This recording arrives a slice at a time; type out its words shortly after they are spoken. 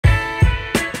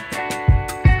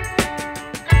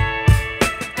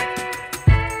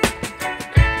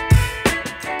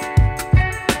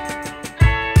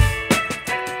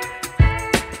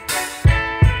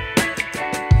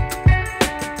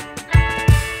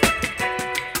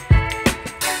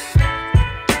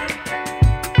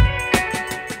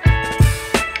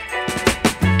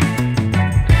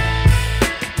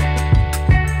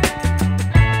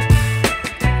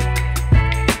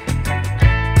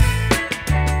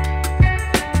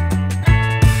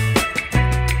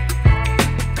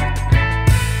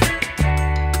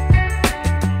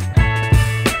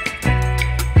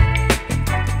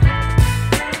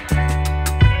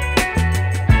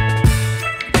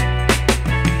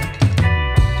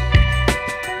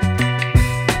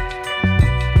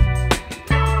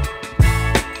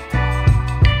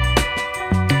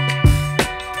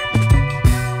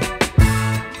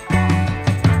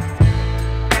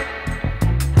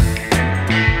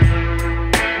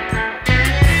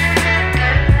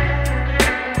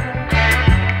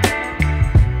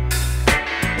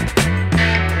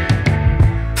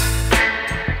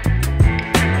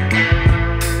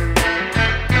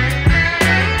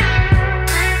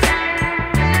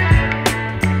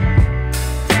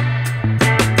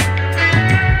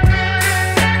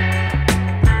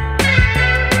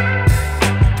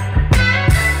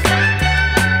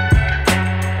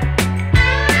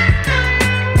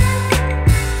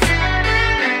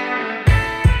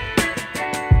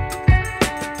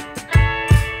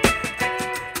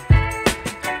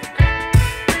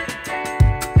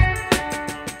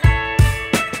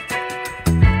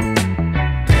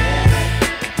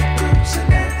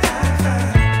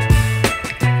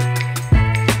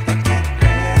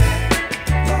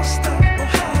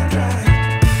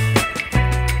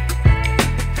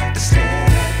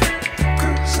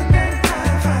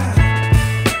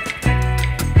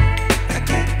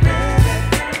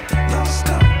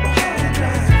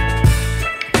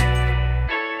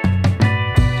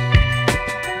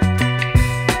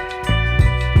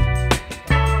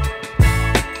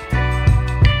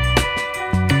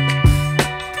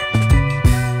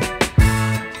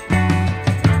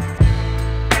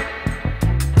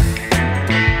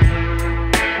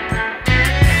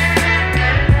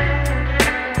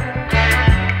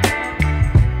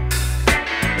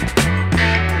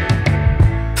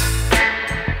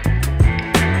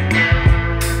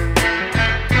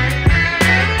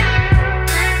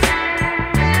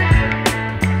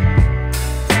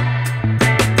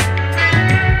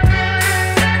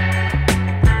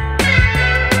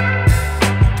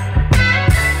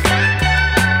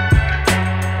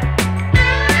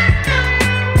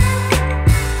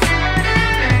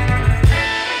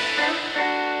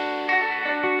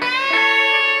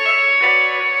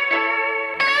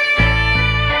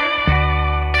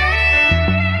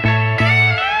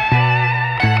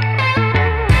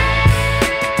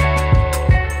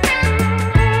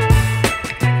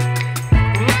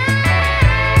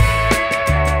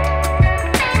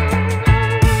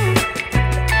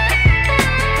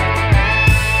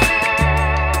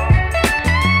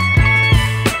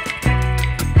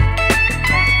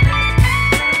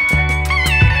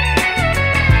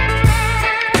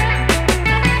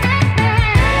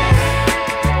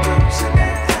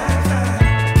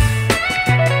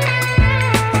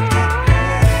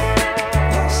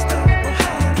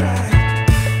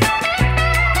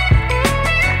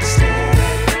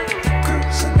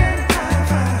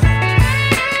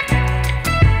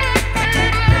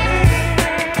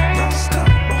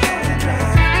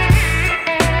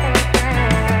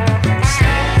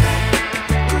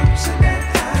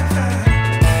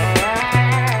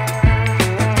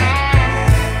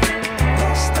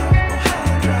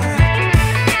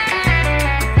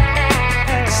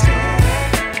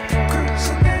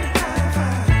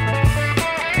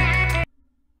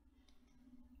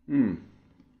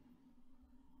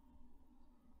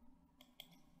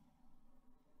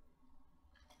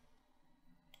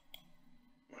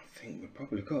think we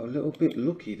probably got a little bit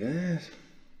lucky there.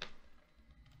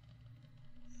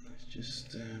 Let's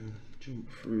just jump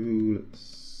through.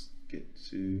 Let's get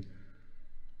to...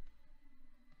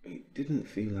 It didn't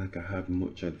feel like I had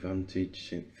much advantage.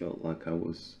 It felt like I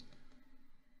was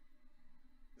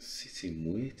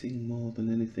sitting waiting more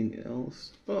than anything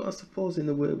else. But I suppose in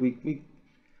a way we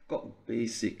got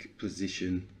basic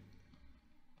position,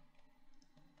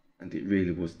 and it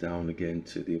really was down again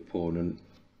to the opponent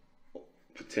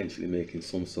potentially making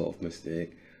some sort of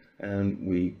mistake. And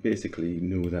we basically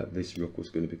knew that this rook was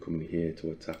going to be coming here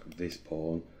to attack this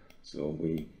pawn, so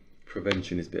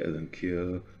prevention is better than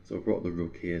cure, so I brought the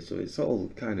rook here. So it's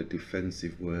all kind of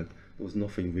defensive work. There was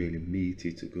nothing really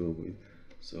meaty to go with,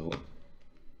 so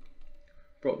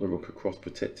brought the rook across,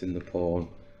 protecting the pawn.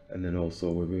 And then also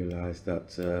we realized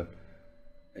that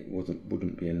it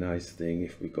wouldn't be a nice thing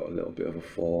if we got a little bit of a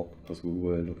fork, because we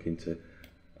were looking to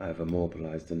either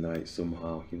mobilize the knight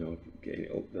somehow, you know, getting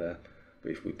it up there.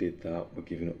 But if we did that, we're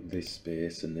giving up this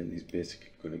space, and then he's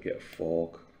basically going to get a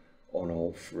fork on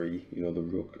all three, you know, the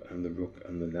rook and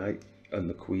the knight and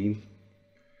the queen.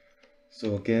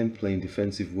 So again, playing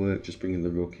defensive work, just bringing the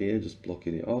rook here, just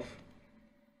blocking it off.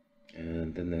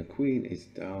 And then their queen is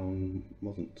down.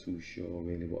 Wasn't too sure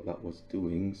really what that was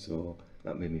doing, so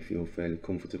that made me feel fairly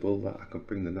comfortable that I could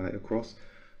bring the knight across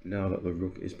now that the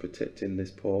rook is protecting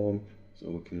this pawn, so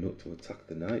we can look to attack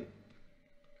the knight.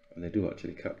 And they do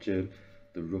actually capture.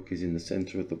 The rook is in the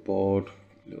center of the board,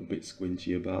 a little bit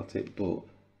squinchy about it, but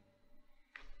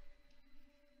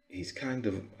he's kind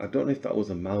of, I don't know if that was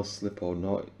a mouse slip or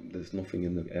not. There's nothing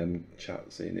in the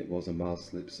chat saying it was a mouse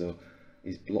slip, so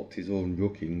he's blocked his own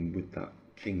rooking with that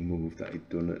king move that he'd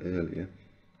done earlier.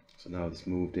 So now he's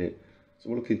moved it. So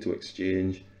we're looking to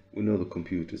exchange. We know the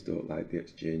computers don't like the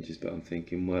exchanges, but I'm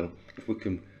thinking, well, if we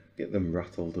can get them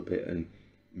rattled a bit and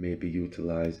maybe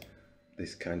utilize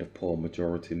this kind of pawn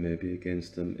majority maybe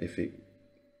against them if it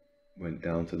went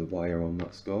down to the wire on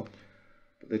that score.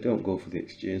 But they don't go for the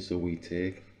exchange, so we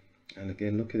take. And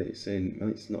again, look at it, it's saying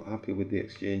it's not happy with the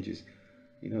exchanges.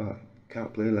 You know, I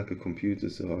can't play like a computer,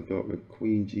 so I got with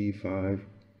queen g5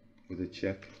 with a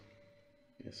check.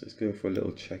 Yeah, so it's going for a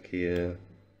little check here.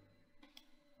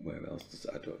 Where else does,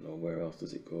 I don't know, where else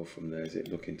does it go from there? Is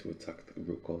it looking to attack the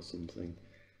rook or something?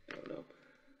 Don't know.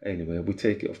 Anyway, we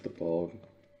take it off the board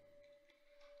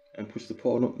and push the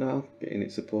pawn up now, getting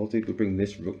it supported. We bring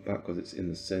this rook back because it's in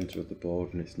the center of the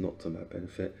board and it's not to my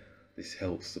benefit. This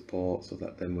helps support, so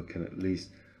that then we can at least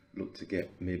look to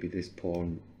get maybe this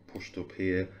pawn pushed up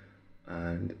here,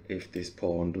 and if this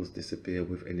pawn does disappear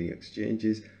with any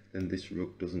exchanges, then this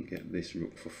rook doesn't get this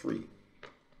rook for free.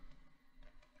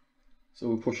 So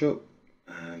we push up,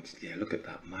 and yeah, look at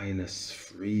that, minus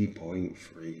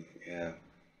 3.3. yeah,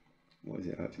 what is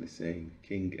it actually saying?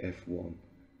 King f1.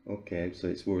 Okay, so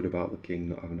it's worried about the king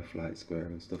not having a flight square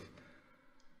and stuff.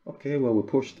 Okay, well, we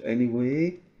pushed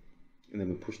anyway, and then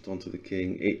we pushed onto the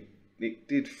king. It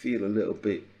did feel a little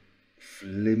bit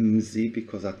flimsy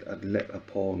because I'd let a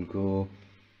pawn go.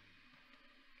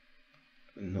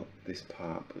 Not this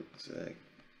part, but up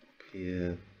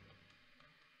here.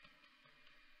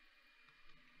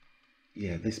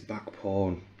 Yeah, this back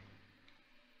pawn.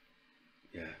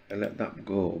 Yeah, I let that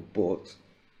go, but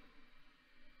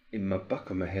in my back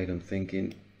of my head I'm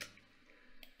thinking,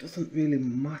 doesn't really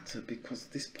matter because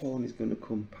this pawn is going to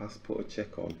come past, put a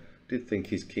check on. Did think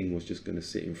his king was just going to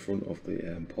sit in front of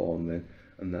the pawn then,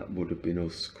 and that would have been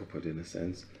us scuppered in a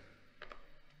sense.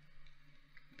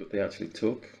 But they actually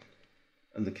took,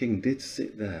 and the king did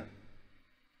sit there.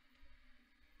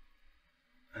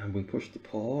 And we pushed the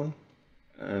pawn,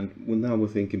 and well, now we're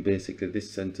thinking basically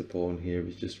this centre pawn here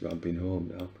is just ramping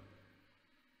home now.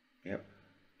 Yep,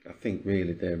 I think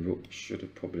really their rook should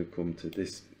have probably come to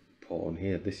this pawn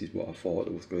here. This is what I thought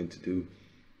it was going to do.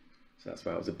 So that's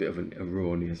why it was a bit of an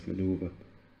erroneous manoeuvre.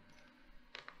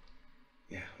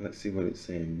 Yeah, let's see what it's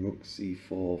saying. Rook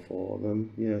c4 for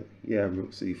them. Yeah,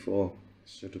 rook c4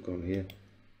 should have gone here.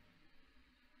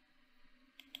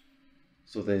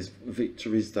 So there's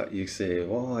victories that you say,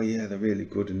 oh yeah, they're really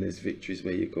good, and there's victories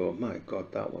where you go, my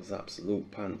god, that was absolute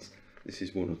pants. This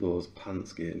is one of those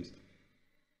pants games.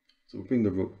 So we bring the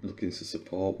rook looking to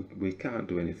support. We can't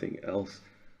do anything else.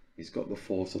 He's got the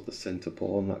force of the centre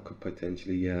pawn that could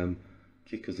potentially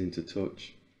kick us into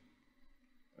touch.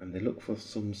 And they look for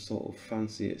some sort of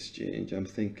fancy exchange. I'm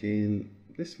thinking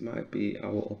this might be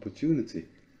our opportunity.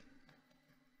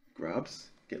 Grabs,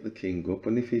 get the king up,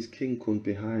 and if his king comes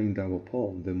behind our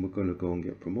pawn, then we're going to go and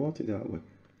get promoted, aren't we?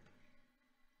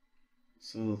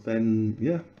 So then,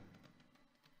 yeah,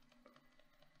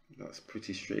 That's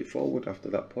pretty straightforward after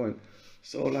that point.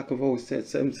 So, like I've always said,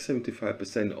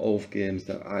 75% of games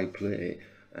that I play,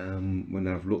 when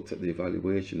I've looked at the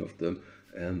evaluation of them,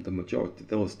 the majority of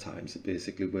those times are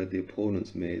basically where the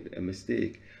opponents made a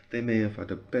mistake. They may have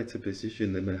had a better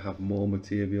position, they may have more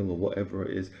material or whatever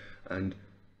it is, and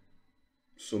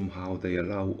somehow they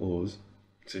allow us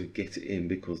to get it in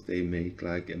because they make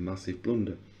like a massive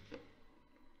blunder.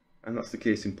 And that's the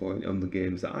case in point on the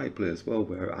games that I play as well,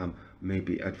 where I'm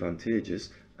maybe advantageous,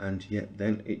 and yet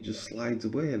then it just slides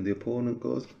away, and the opponent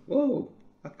goes, "Whoa,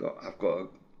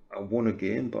 I won a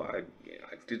game, but I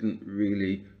didn't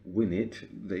really win it.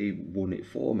 They won it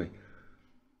for me."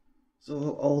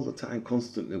 So all the time,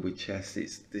 constantly with chess,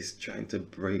 it's this trying to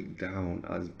break down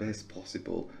as best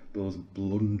possible those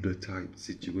blunder type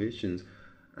situations,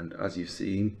 and as you've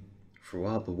seen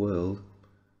throughout the world,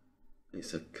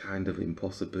 it's a kind of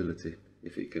impossibility.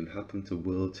 If it can happen to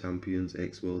world champions,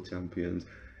 ex-world champions,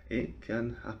 it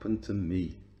can happen to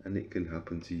me, and it can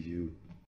happen to you.